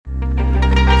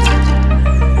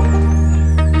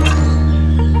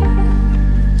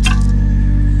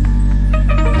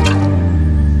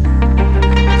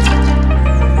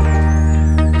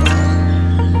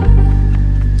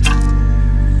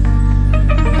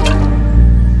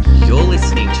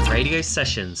radio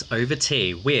sessions over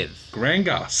tea with Grand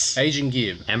Gus, Agent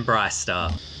Gib, and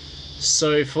Brystar.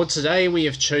 So for today we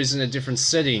have chosen a different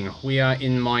setting. We are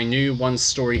in my new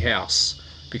one-story house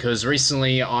because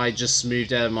recently I just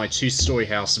moved out of my two-story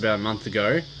house about a month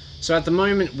ago. So at the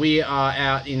moment we are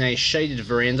out in a shaded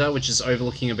veranda which is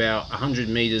overlooking about 100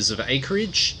 meters of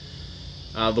acreage.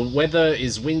 The weather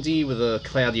is windy with a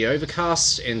cloudy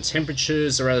overcast and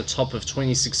temperatures are at a top of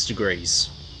 26 degrees.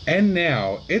 And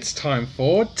now it's time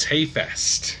for Tea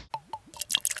Fest.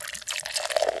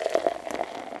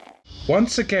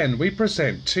 Once again, we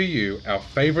present to you our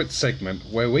favourite segment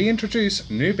where we introduce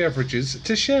new beverages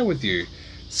to share with you.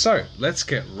 So let's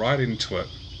get right into it.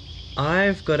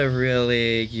 I've got a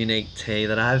really unique tea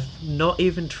that I've not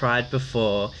even tried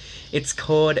before. It's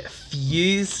called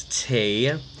Fuse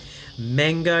Tea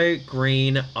Mango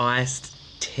Green Iced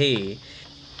Tea.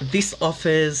 This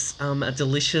offers a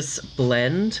delicious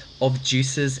blend of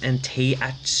juices and tea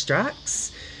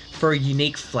extracts for a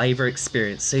unique flavour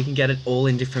experience, so you can get it all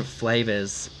in different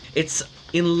flavours. It's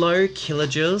in low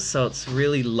kilojoules, so it's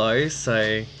really low,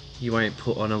 so you won't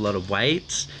put on a lot of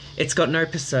weight. It's got no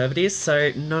preservatives,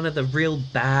 so none of the real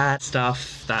bad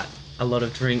stuff that a lot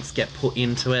of drinks get put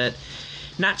into it.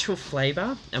 Natural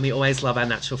flavour, and we always love our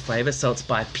natural flavour, so it's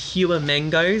by pure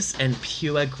mangoes and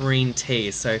pure green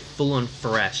tea, so full on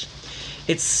fresh.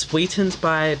 It's sweetened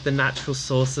by the natural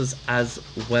sources as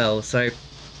well, so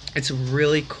it's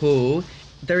really cool.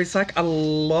 There is like a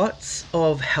lot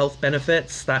of health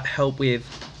benefits that help with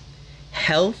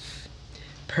health,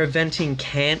 preventing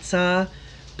cancer,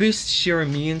 boosts your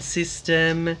immune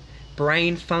system,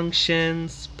 brain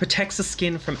functions, protects the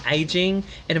skin from aging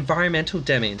and environmental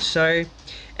damage. So,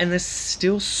 and there's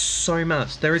still so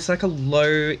much. There is like a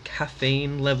low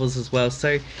caffeine levels as well.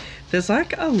 So there's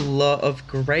like a lot of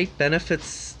great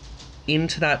benefits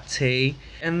into that tea.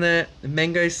 And the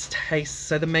mangoes taste,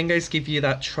 so the mangoes give you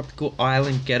that tropical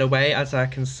island getaway, as I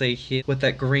can see here, with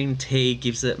that green tea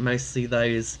gives it mostly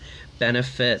those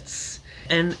benefits.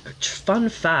 And fun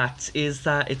fact is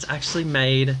that it's actually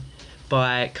made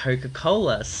by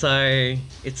Coca-Cola, so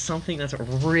it's something that's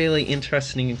really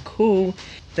interesting and cool.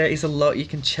 There is a lot you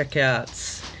can check out.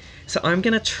 So I'm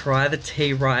gonna try the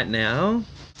tea right now.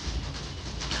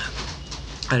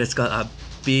 I just got a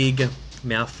big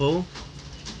mouthful.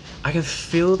 I can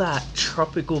feel that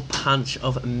tropical punch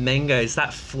of mangoes.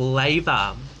 That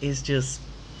flavour is just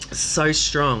so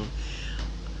strong.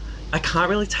 I can't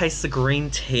really taste the green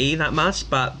tea that much,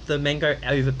 but the mango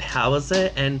overpowers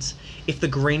it, and if the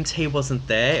green tea wasn't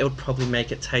there, it would probably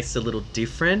make it taste a little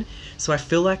different. So I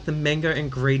feel like the mango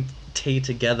and green tea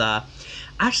together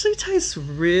actually tastes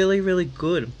really, really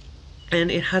good. And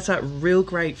it has that real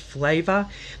great flavour.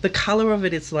 The colour of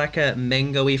it is like a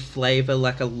mango-y flavour,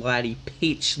 like a lighty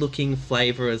peach looking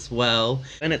flavour as well.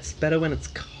 And it's better when it's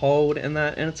cold and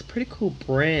that, and it's a pretty cool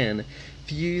brand,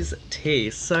 Fuse Tea.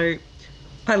 So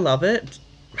I love it.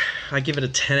 I give it a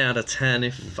 10 out of 10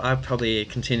 if I probably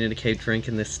continue to keep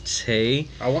drinking this tea.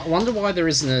 I wonder why there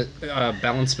isn't a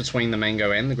balance between the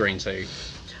mango and the green tea.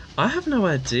 I have no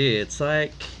idea. It's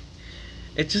like,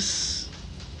 it just,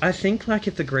 I think like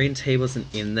if the green tea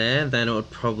wasn't in there, then it would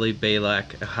probably be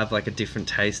like, have like a different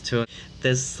taste to it.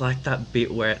 There's like that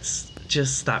bit where it's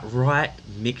just that right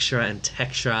mixture and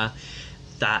texture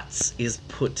that is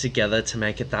put together to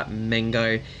make it that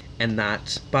mango and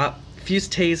that. But Fuse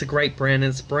Tea is a great brand, and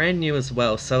it's brand new as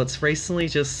well, so it's recently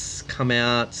just come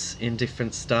out in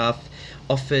different stuff,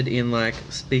 offered in like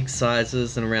big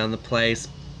sizes and around the place.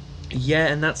 Yeah,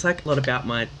 and that's like a lot about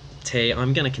my tea.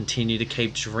 I'm going to continue to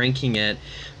keep drinking it,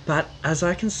 but as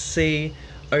I can see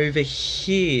over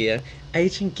here,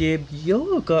 Agent Gib,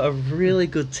 you've got a really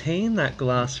good tea in that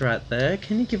glass right there.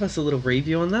 Can you give us a little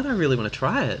review on that? I really want to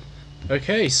try it.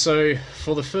 Okay, so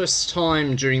for the first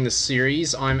time during this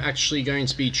series, I'm actually going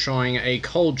to be trying a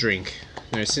cold drink.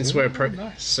 You know, since we're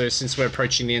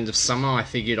approaching the end of summer, I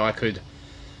figured I could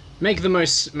make the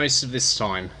most of this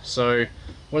time. So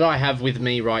what I have with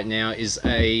me right now is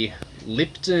a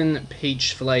Lipton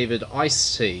peach flavoured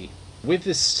iced tea. With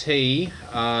this tea,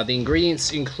 the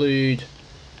ingredients include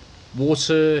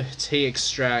water, tea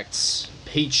extracts,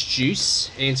 peach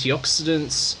juice,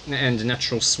 antioxidants, and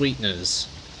natural sweeteners.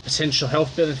 Potential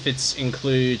health benefits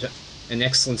include an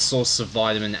excellent source of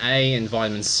vitamin A and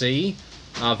vitamin C.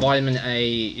 Vitamin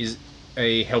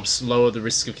A helps lower the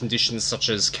risk of conditions such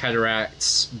as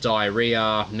cataracts,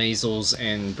 diarrhea, measles,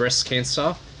 and breast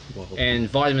cancer. Whoa. And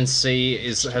vitamin C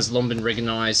has long been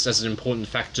recognised as an important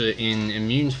factor in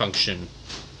immune function.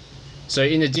 So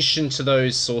in addition to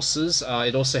those sources,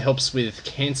 it also helps with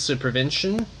cancer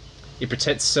prevention. It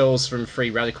protects cells from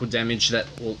free radical damage that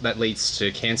leads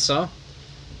to cancer.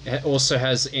 It also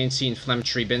has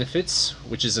anti-inflammatory benefits,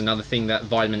 which is another thing that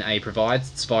vitamin A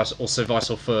provides. It's also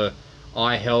vital for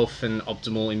eye health and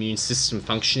optimal immune system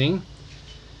functioning.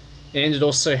 And it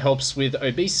also helps with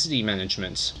obesity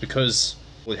management because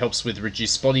it helps with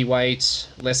reduced body weight,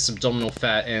 less abdominal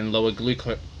fat, and lower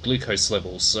glucose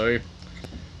levels. So,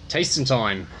 tasting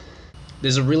time.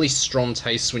 There's a really strong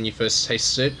taste when you first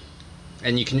taste it,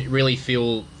 and you can really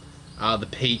feel the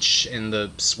peach and the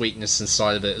sweetness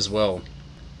inside of it as well.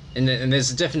 And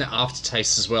there's a definite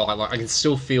aftertaste as well. I can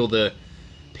still feel the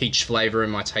peach flavour in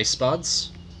my taste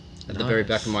buds at the very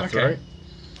back of my throat.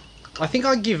 I think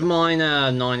I'd give mine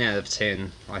a 9 out of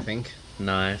 10, I think.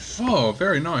 Nice. Oh,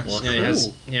 very nice. Well,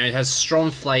 It has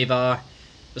strong flavour,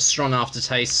 a strong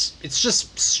aftertaste. It's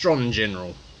just strong in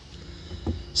general.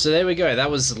 So there we go.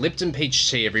 That was Lipton Peach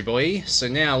Tea, everybody. So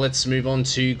now let's move on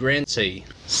to Grand Tea.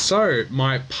 So,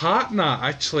 my partner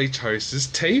actually chose this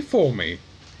tea for me.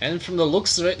 And from the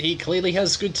looks of it, he clearly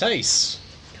has good taste.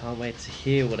 Can't wait to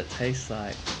hear what it tastes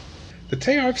like. The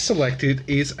tea I've selected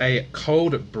is a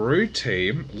cold brew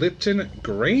tea, Lipton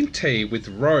green tea with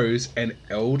rose and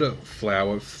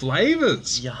elderflower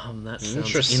flavours. Yum, that sounds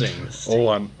Interesting.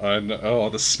 Oh,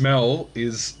 the smell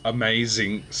is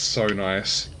amazing. So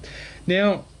nice.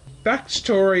 Now,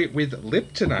 backstory with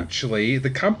Lipton actually, the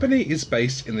company is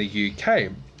based in the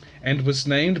UK and was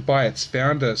named by its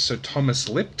founder Sir Thomas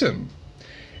Lipton.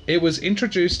 It was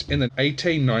introduced in the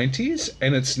 1890s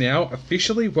and it's now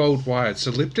officially worldwide.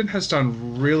 So Lipton has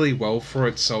done really well for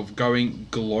itself going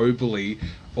globally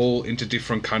all into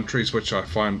different countries, which I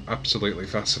find absolutely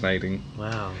fascinating.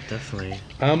 Wow, definitely.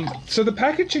 So the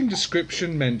packaging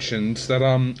description mentions that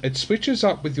it switches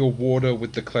up with your water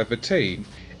with the clever tea.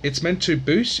 It's meant to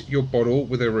boost your bottle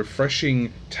with a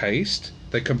refreshing taste.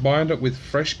 They combined it with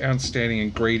fresh, outstanding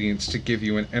ingredients to give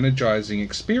you an energizing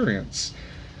experience.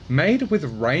 Made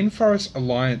with Rainforest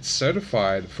Alliance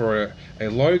certified for a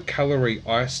low-calorie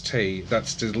iced tea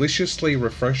that's deliciously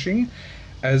refreshing,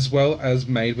 as well as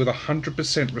made with 100%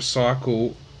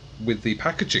 recycle with the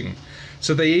packaging.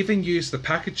 So they even use the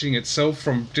packaging itself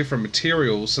from different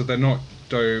materials, so they're not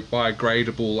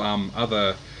biodegradable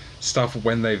other stuff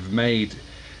when they've made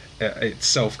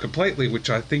itself completely, which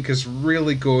I think is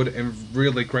really good and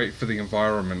really great for the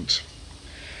environment.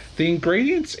 The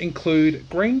ingredients include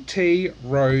green tea,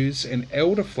 rose, and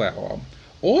elderflower.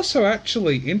 Also,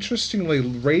 actually, interestingly,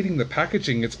 reading the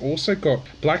packaging, it's also got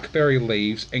blackberry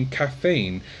leaves and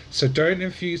caffeine, so don't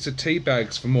infuse the tea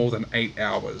bags for more than 8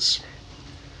 hours.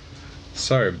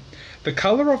 So, the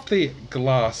colour of the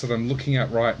glass that I'm looking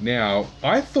at right now,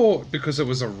 I thought because it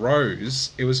was a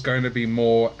rose, it was going to be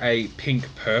more a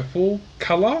pink-purple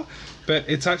colour, but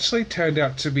it's actually turned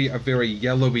out to be a very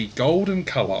yellowy golden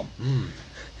colour.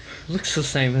 Looks the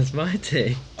same as my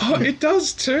tea. Oh, it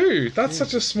does too. That's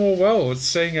such a small world,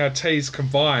 seeing our teas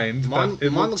combined. Mine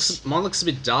looks a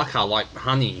bit darker, like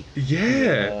honey.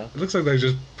 Yeah. It looks like they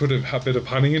just put a bit of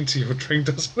honey into your drink,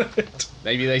 doesn't it?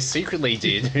 Maybe they secretly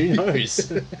did. Who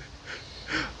knows?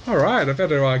 Alright, I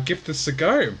better give this a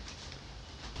go.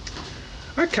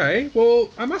 Okay, well,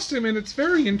 I must admit it's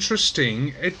very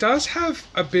interesting. It does have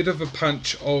a bit of a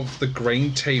punch of the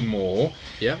green tea more.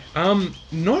 Yeah.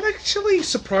 Not actually,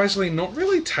 surprisingly, not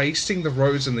really tasting the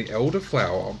rose and the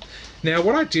elderflower. Now,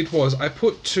 what I did was I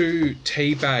put 2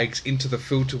 tea bags into the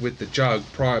filter with the jug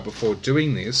before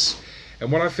doing this.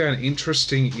 And what I found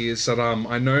interesting is that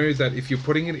I know that if you're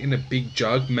putting it in a big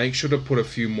jug, make sure to put a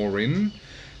few more in.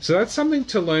 So that's something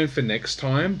to learn for next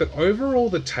time, but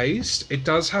overall the taste, it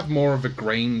does have more of a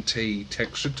green tea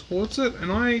texture towards it,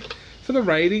 and for the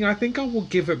rating, I think I will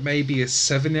give it maybe a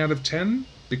 7 out of 10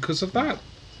 because of that.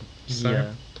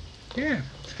 So, yeah.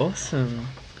 Awesome.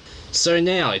 So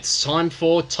now it's time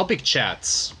for topic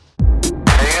chats.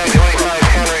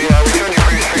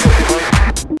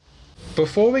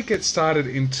 Before we get started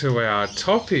into our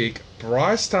topic,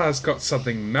 Brystar's got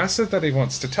something massive that he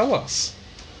wants to tell us.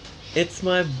 It's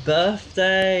my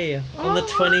birthday on the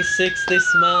 26th this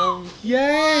month.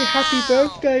 Yay! Happy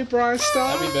birthday,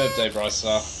 Brystar! Happy birthday,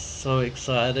 Brystar. So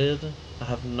excited. I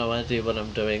have no idea what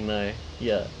I'm doing though.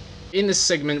 Yeah. In this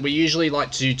segment, we usually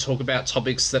like to talk about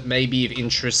topics that may be of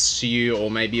interest to you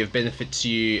or may be of benefit to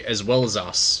you as well as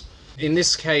us. In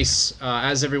this case,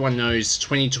 as everyone knows,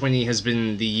 2020 has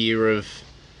been the year of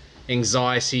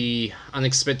anxiety,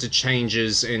 unexpected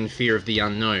changes, and fear of the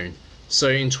unknown. So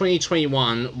in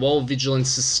 2021, while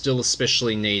vigilance is still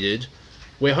especially needed,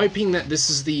 we're hoping that this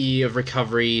is the year of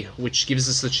recovery, which gives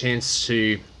us the chance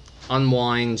to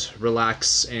unwind,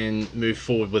 relax, and move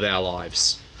forward with our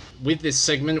lives. With this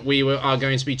segment, we are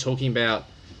going to be talking about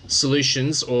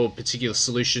solutions, or particular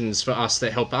solutions for us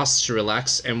that help us to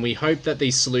relax, and we hope that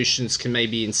these solutions can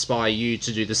maybe inspire you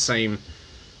to do the same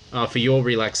for your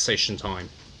relaxation time.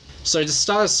 So to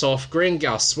start us off, Grand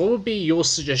Gus, what would be your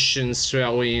suggestions to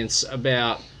our audience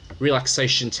about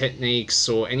relaxation techniques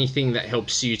or anything that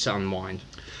helps you to unwind?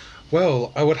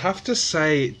 Well, I would have to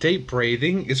say deep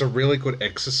breathing is a really good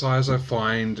exercise I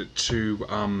find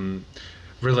to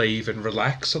relieve and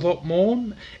relax a lot more.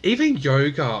 Even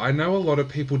yoga, I know a lot of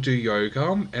people do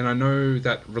yoga, and I know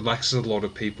that relaxes a lot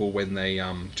of people when they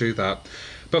do that.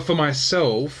 But for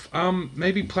myself,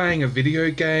 maybe playing a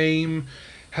video game,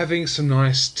 having some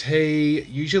nice tea,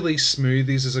 usually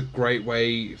smoothies is a great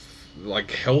way,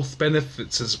 like health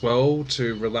benefits as well,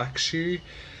 to relax you.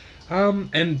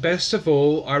 And best of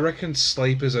all, I reckon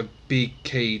sleep is a big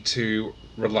key to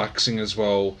relaxing as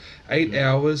well. 8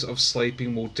 hours of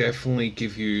sleeping will definitely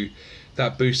give you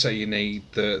that boost that you need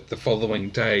the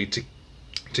following day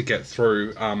to get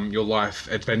through your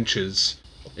life adventures.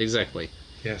 Exactly.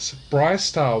 Yes.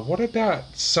 Brystar, what about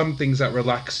some things that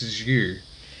relaxes you?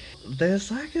 There's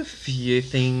like a few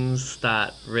things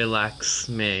that relax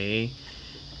me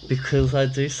because I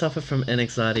do suffer from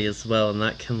anxiety as well, and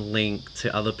that can link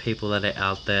to other people that are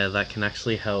out there that can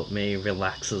actually help me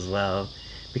relax as well,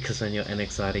 because when your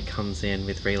anxiety comes in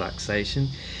with relaxation,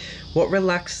 what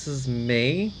relaxes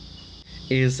me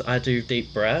is I do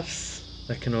deep breaths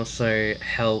that can also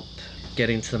help get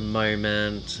into the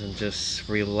moment and just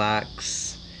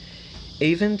relax.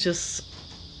 Even just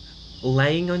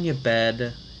laying on your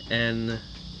bed and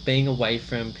being away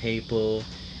from people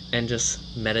and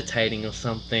just meditating or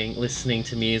something, listening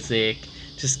to music,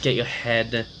 just get your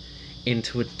head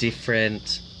into a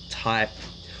different type.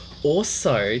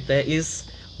 Also, there is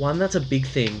one that's a big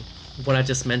thing. What I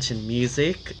just mentioned,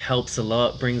 music helps a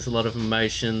lot, brings a lot of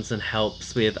emotions and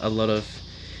helps with a lot of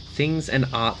things, and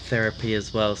art therapy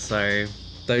as well. So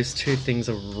those two things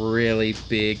are really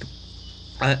big.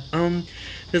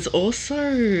 There's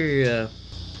also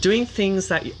doing things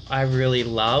that I really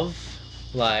love,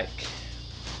 like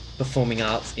performing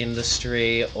arts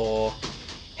industry, or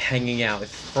hanging out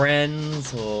with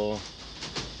friends, or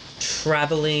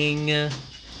traveling.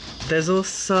 There's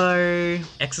also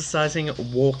exercising,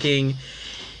 walking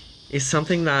is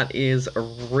something that is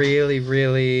really,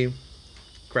 really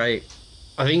great.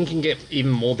 I think you can get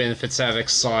even more benefits out of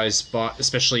exercise,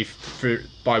 especially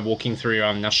by walking through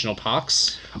national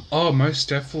parks. Oh, most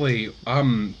definitely.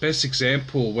 Best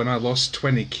example, when I lost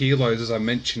 20 kilos, as I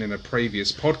mentioned in a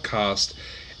previous podcast,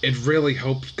 it really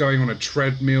helped going on a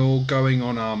treadmill, going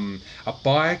on a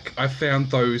bike. I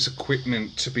found those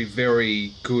equipment to be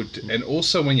very good. And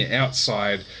also when you're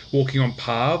outside, walking on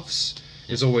paths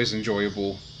is always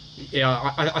enjoyable.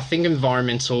 Yeah, I think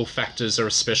environmental factors are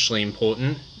especially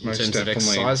important in Most terms definitely. of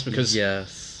exercise, because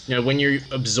Yes. when you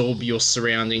absorb your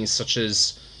surroundings, such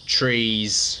as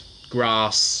trees,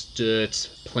 grass, dirt,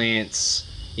 plants,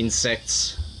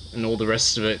 insects, and all the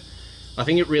rest of it, I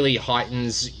think it really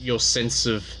heightens your sense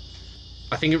of...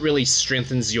 I think it really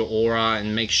strengthens your aura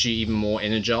and makes you even more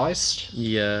energized.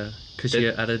 Yeah, because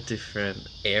you're at a different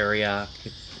area,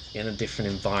 in a different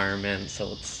environment,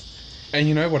 so it's... And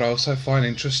you know what I also find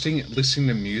interesting? Listening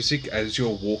to music as you're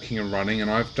walking and running, and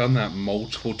I've done that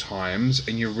multiple times,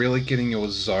 and you're really getting your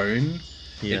zone.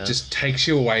 Yeah. It just takes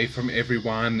you away from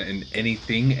everyone and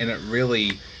anything, and it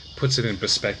really puts it in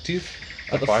perspective.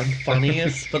 But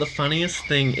the funniest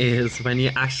thing is when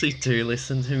you actually do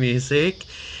listen to music,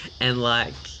 and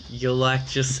like you're like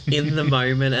just in the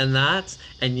moment and that,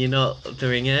 and you're not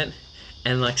doing it,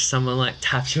 and like someone like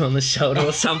taps you on the shoulder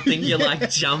or something, you like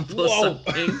jump or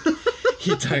something.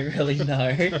 You don't really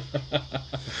know.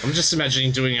 I'm just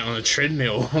imagining doing it on a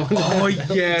treadmill. Oh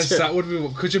yes, that would be.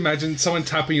 Could you imagine someone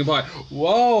tapping you like,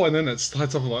 whoa, and then it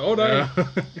starts off like, oh no, Yeah.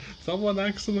 someone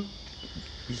accident.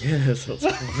 Yeah, so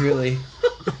it's really...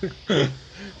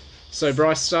 So,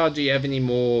 Brystar, do you have any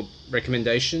more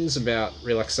recommendations about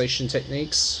relaxation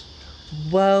techniques?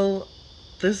 Well,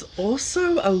 there's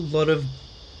also a lot of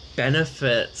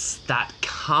benefits that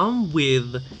come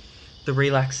with the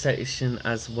relaxation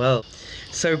as well.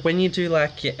 So when you do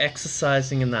like your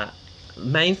exercising and that,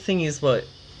 main thing is what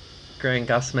Gray and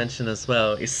Gus mentioned as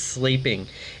well, is sleeping.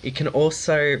 It can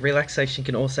also, relaxation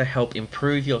can also help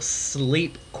improve your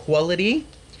sleep quality,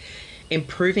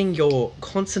 improving your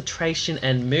concentration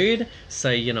and mood, so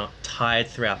you're not tired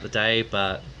throughout the day,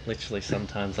 but literally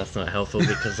sometimes that's not helpful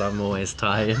because I'm always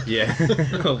tired. Yeah.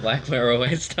 Like we're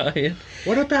always tired.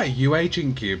 What about you,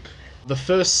 Agent Gibb? The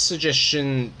first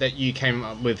suggestion that you came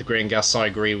up with, Grand Gus, I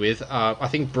agree with. I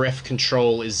think breath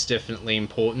control is definitely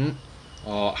important.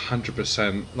 Oh,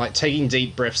 100%. Like taking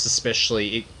deep breaths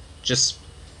especially, it just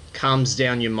calms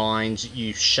down your mind.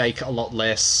 You shake a lot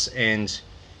less, and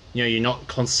you're not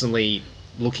constantly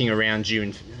looking around you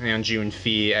in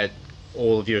fear at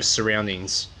all of your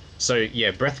surroundings. So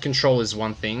yeah, breath control is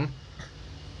one thing.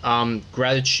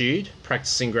 Gratitude,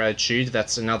 practicing gratitude,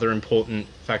 that's another important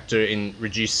factor in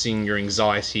reducing your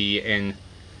anxiety and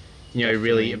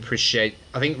really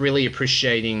really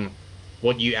appreciating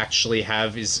what you actually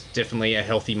have is definitely a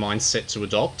healthy mindset to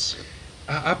adopt.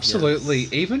 Absolutely.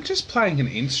 Yes. Even just playing an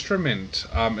instrument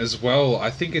as well, I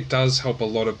think it does help a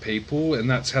lot of people, and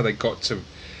that's how they got to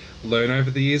learn over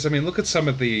the years. I mean, look at some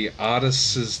of the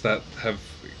artists that have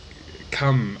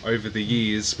come over the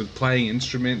years with playing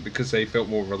instrument because they felt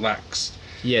more relaxed.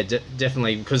 Yeah,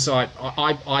 definitely, because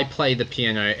I play the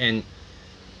piano, and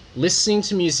listening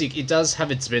to music, it does have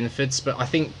its benefits, but I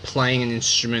think playing an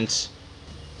instrument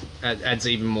adds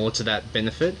even more to that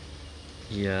benefit.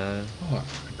 Yeah. Oh,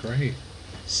 great.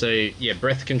 So yeah,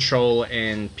 breath control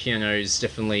and piano is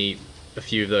definitely a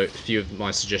few of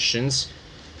my suggestions.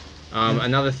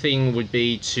 Another thing would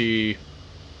be to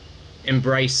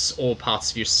embrace all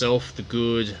parts of yourself, the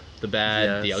good, the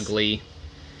bad, the Yes. ugly.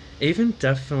 Even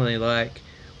definitely, like,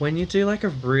 when you do, like, a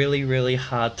really, really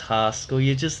hard task or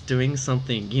you're just doing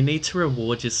something, you need to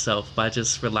reward yourself by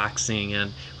just relaxing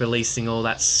and releasing all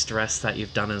that stress that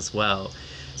you've done as well.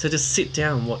 So just sit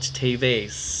down, watch TV,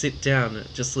 sit down,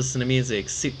 just listen to music,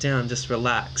 sit down, just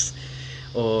relax,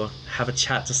 or have a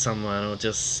chat to someone, or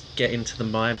just get into the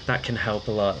mind. That can help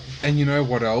a lot. And you know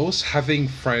what else? Having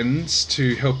friends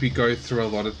to help you go through a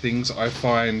lot of things. I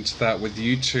find that with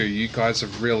you two, you guys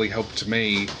have really helped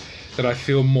me, that I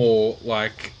feel more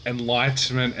like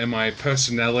enlightenment, and my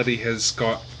personality has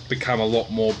become a lot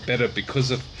more better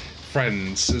because of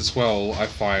friends as well, I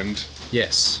find.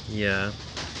 Yes. Yeah.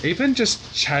 Even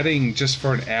just chatting just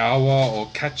for an hour or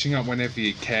catching up whenever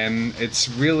you can, it's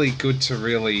really good to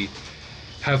really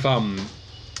have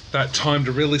that time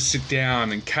to really sit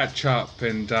down and catch up.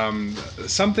 And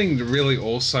something really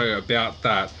also about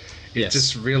that, it Yes.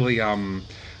 just really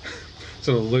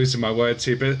sort of losing my words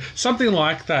here, but something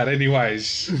like that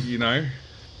anyways, Yeah,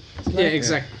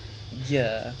 exactly.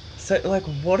 Yeah. So, like,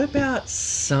 what about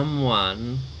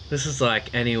someone... This is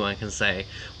like anyone can say.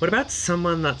 What about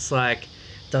someone that's like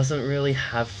doesn't really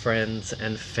have friends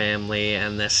and family,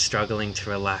 and they're struggling to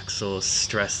relax or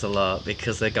stress a lot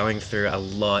because they're going through a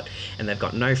lot and they've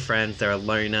got no friends, they're a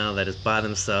loner, they're just by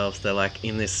themselves, they're like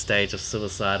in this stage of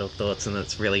suicidal thoughts, and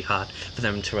it's really hard for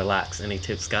them to relax. Any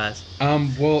tips, guys?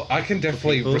 Well, I can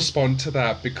definitely people? respond to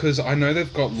that because I know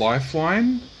they've got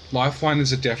Lifeline. Lifeline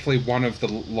is definitely one of the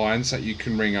lines that you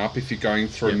can ring up if you're going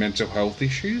through Yep. mental health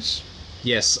issues.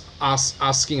 Yes,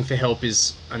 asking for help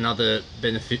is another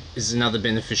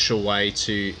beneficial way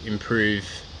to improve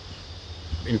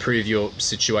your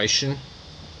situation.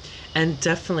 And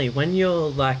definitely, when you're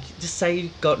like, just say you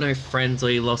got no friends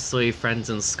or you lost all your friends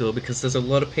in school, because there's a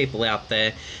lot of people out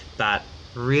there that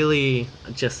really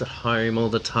are just at home all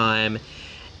the time,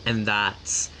 and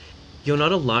that you're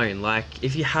not alone. Like,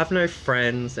 if you have no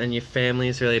friends and your family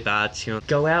is really bad to you,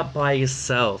 go out by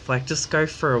yourself. Like, just go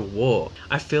for a walk.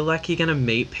 I feel like you're gonna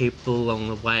meet people along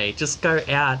the way. Just go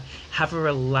out, have a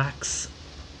relax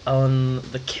on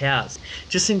the couch.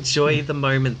 Just enjoy the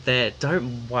moment there.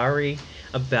 Don't worry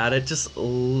about it. Just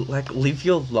like live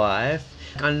your life.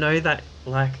 I know that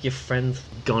like your friends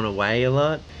gone away a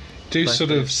lot. Do Like sort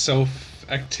the- of self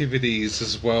activities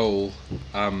as well.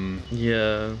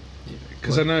 Yeah.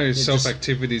 Because I know just- self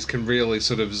activities can really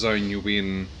sort of zone you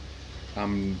in,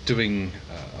 doing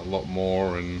a lot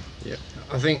more. And Yeah,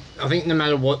 I think no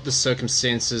matter what the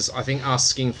circumstances, I think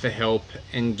asking for help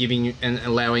and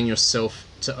allowing yourself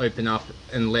to open up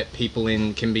and let people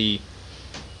in can be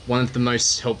one of the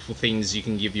most helpful things you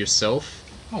can give yourself.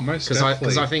 most Because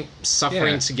definitely. I think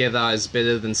suffering Yeah. together is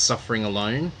better than suffering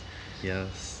alone.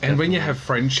 Yes. And when you definitely. have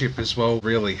friendship as well,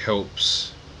 really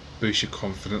helps boost your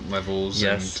confidence levels.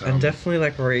 Yes, and, and definitely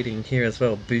like reading here as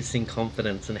well, boosting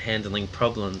confidence and handling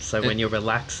problems. So when you're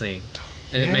relaxing,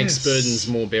 And it makes Yes. burdens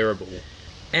more bearable.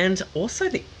 and also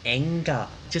the anger.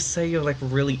 Just say you're like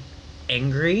really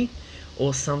angry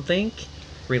or something,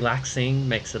 relaxing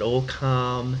makes it all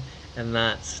calm, and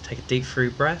that's take a deep 3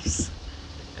 breaths,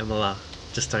 and voila,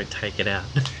 just don't take it out.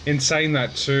 In saying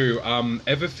that too,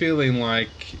 ever feeling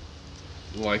like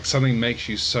something makes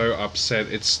you so upset,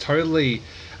 it's totally,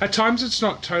 at times it's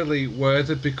not totally worth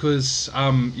it, because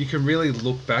you can really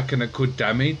look back and it could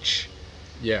damage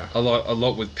Yeah. a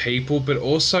lot with people. But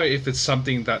also if it's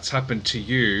something that's happened to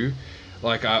you,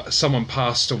 like someone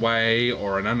passed away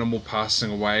or an animal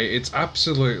passing away, it's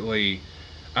absolutely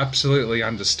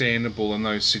understandable in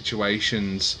those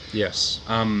situations. Yes.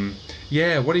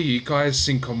 Yeah, what do you guys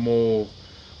think are more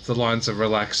the lines of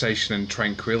relaxation and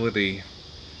tranquility.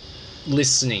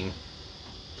 Listening.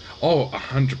 Oh,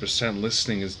 100%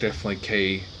 listening is definitely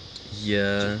key.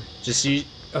 Yeah.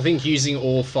 I think using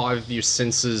all 5 of your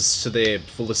senses to their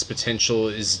fullest potential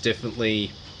is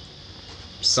definitely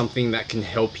something that can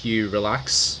help you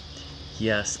relax.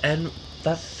 Yes, and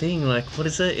that thing, like, what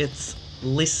is it? It's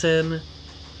listen,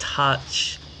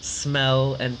 touch,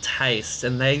 smell, and taste,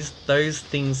 and those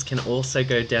things can also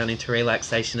go down into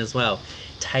relaxation as well.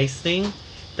 Tasting,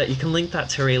 that you can link that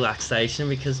to relaxation,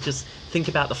 because just think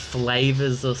about the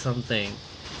flavors or something.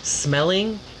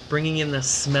 Smelling, bringing in the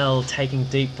smell, taking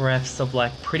deep breaths of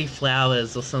like pretty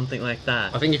flowers or something like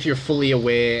that. I think if you're fully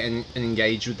aware and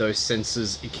engaged with those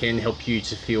senses, it can help you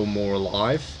to feel more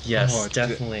alive. Yes, Oh,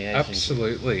 definitely. Asian.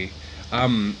 Absolutely.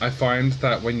 I find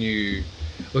that when you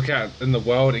look out in the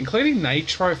world, including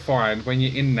nature, I find when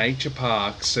you're in nature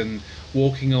parks and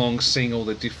walking along, seeing all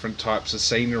the different types of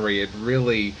scenery, it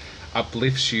really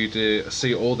uplifts you to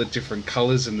see all the different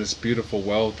colours in this beautiful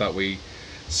world that we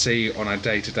see on a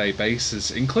day-to-day basis,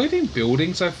 including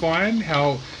buildings. I find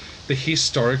how the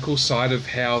historical side of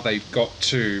how they got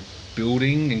to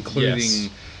building, including Yes.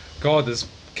 God, there's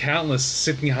countless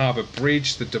Sydney Harbour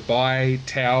Bridge, the Dubai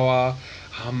Tower,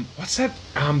 what's that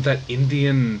that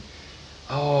Indian,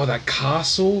 that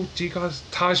castle, do you guys,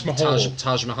 Taj Mahal.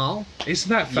 Taj Mahal. Isn't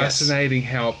that Yes. fascinating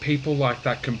how people like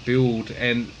that can build,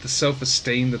 and the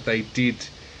self-esteem that they did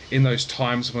in those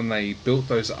times when they built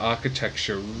those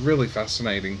architecture? Really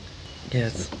fascinating. Yeah,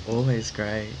 it's always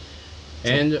great.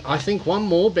 And I think one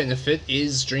more benefit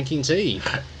is drinking tea.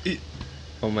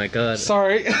 Oh my god.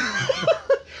 Sorry.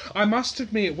 I must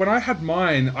admit, when I had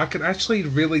mine, I could actually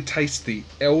really taste the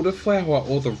elderflower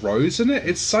or the rose in it.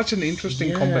 It's such an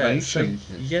interesting combination.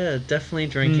 So, yeah, definitely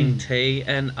drinking tea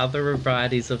and other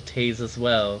varieties of teas as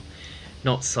well.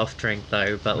 Not soft drink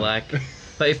though, but like,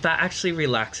 but if that actually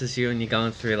relaxes you and you're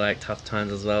going through like tough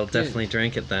times as well, definitely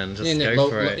drink it then. Just And go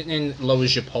for it. And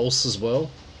lowers your pulse as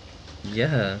well.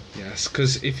 Yeah. Yes,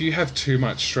 because if you have too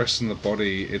much stress in the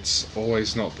body, it's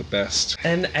always not the best.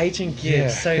 And Agent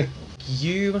Gibbs, Yeah. so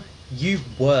you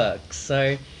work,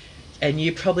 so, and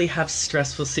you probably have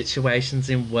stressful situations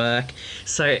in work,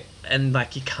 so, and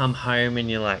like you come home and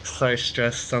you're like so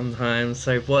stressed sometimes,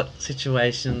 so what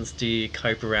situations do you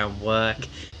cope around work?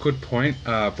 Good point,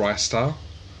 Bryce Star.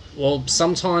 Well,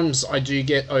 sometimes I do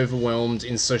get overwhelmed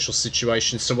in social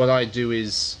situations, so what I do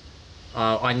is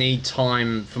I need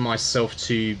time for myself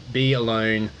to be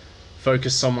alone,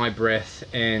 focus on my breath,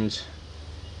 and,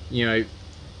 you know,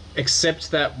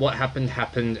 accept that what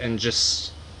happened and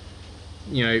just,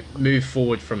 you know, move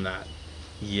forward from that.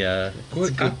 Yeah, that's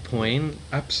a good point.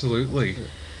 Absolutely.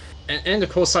 And of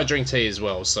course I drink tea as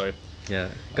well, so... Yeah.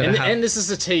 And this is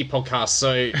a tea podcast,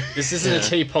 so this isn't a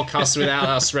tea podcast without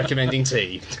us recommending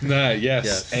tea. No, yes.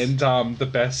 Yes. And the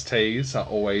best teas are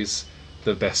always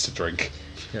the best to drink.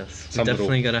 Yes, Some we're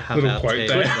definitely gonna have little our quote tea.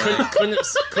 there. Like,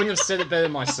 Couldn't have said it better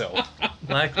myself.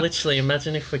 like literally,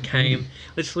 imagine if we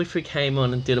came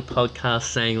on and did a podcast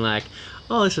saying like,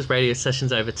 oh, this is radio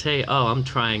sessions over tea. Oh, I'm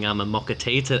trying a mocha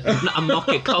tea a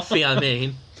mocha coffee. I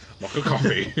mean, Mocha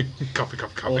coffee. coffee.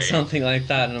 or something like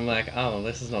that, and I'm like, oh,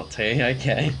 this is not tea.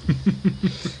 Okay.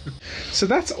 So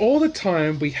that's all the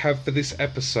time we have for this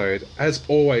episode. As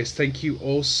always, thank you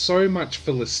all so much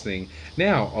for listening.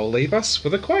 Now, I'll leave us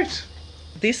with a quote.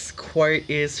 This quote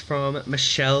is from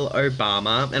Michelle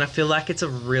Obama, and I feel like it's a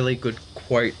really good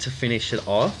quote to finish it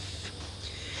off.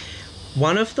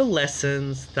 One of the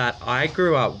lessons that I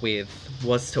grew up with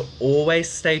was to always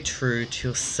stay true to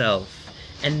yourself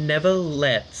and never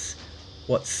let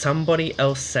what somebody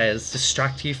else says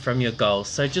distract you from your goals.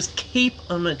 So just keep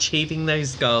on achieving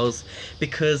those goals,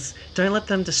 because don't let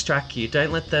them distract you.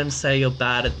 Don't let them say you're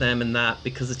bad at them and that,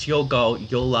 because it's your goal,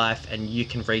 your life, and you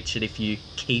can reach it if you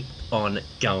keep on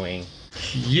going.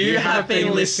 You have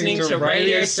been listening to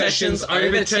Radio Sessions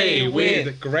Over Tea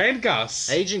with Grand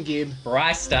Gus. Agent Gibb.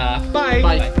 Bryce Star. Bye.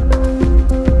 Bye.